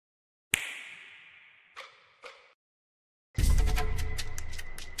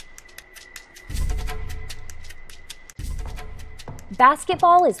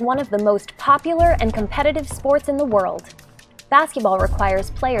Basketball is one of the most popular and competitive sports in the world. Basketball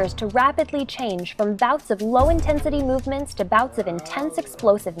requires players to rapidly change from bouts of low-intensity movements to bouts of intense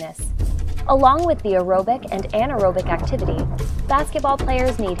explosiveness. Along with the aerobic and anaerobic activity, basketball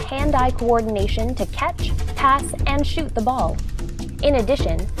players need hand-eye coordination to catch, pass, and shoot the ball. In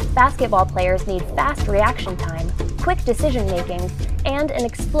addition, basketball players need fast reaction time, quick decision-making, and an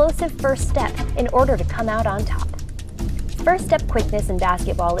explosive first step in order to come out on top. First-step quickness in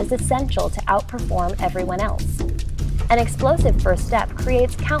basketball is essential to outperform everyone else. An explosive first step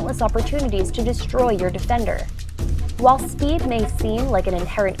creates countless opportunities to destroy your defender. While speed may seem like an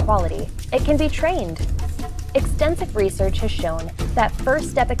inherent quality, it can be trained. Extensive research has shown that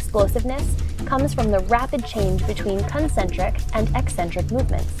first-step explosiveness comes from the rapid change between concentric and eccentric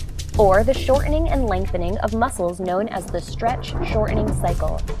movements, or the shortening and lengthening of muscles known as the stretch-shortening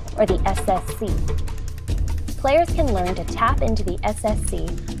cycle, or the SSC. Players can learn to tap into the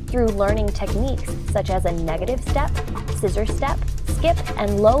SSC through learning techniques such as a negative step, scissor step, skip,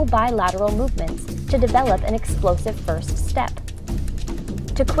 and low bilateral movements to develop an explosive first step.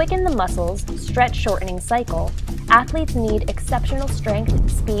 To quicken the muscles' stretch-shortening cycle, athletes need exceptional strength,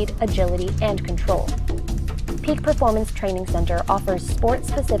 speed, agility, and control. Peak Performance Training Center offers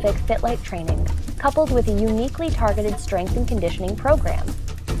sport-specific Fitlight training coupled with a uniquely targeted strength and conditioning program.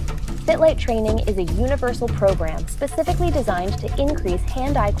 Fitlight training is a universal program specifically designed to increase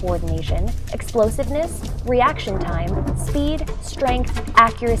hand-eye coordination, explosiveness, reaction time, speed, strength,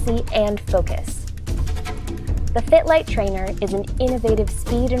 accuracy, and focus. The Fitlight Trainer is an innovative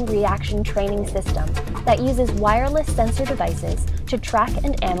speed and reaction training system that uses wireless sensor devices to track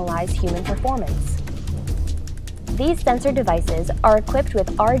and analyze human performance. These sensor devices are equipped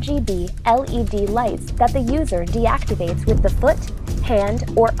with RGB LED lights that the user deactivates with the foot,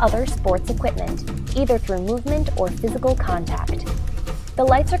 hand, or other sports equipment, either through movement or physical contact. The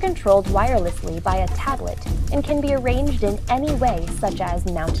lights are controlled wirelessly by a tablet and can be arranged in any way, such as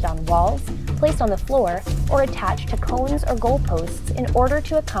mounted on walls, placed on the floor, or attached to cones or goalposts in order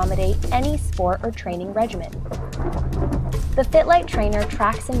to accommodate any sport or training regimen. The Fitlight Trainer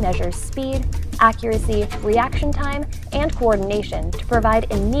tracks and measures speed, accuracy, reaction time, and coordination to provide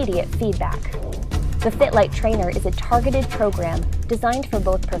immediate feedback. The Fitlight Trainer is a targeted program designed for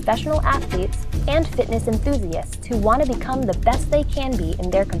both professional athletes and fitness enthusiasts who want to become the best they can be in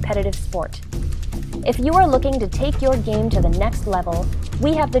their competitive sport. If you are looking to take your game to the next level,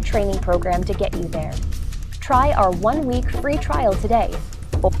 we have the training program to get you there. Try our 1-week free trial today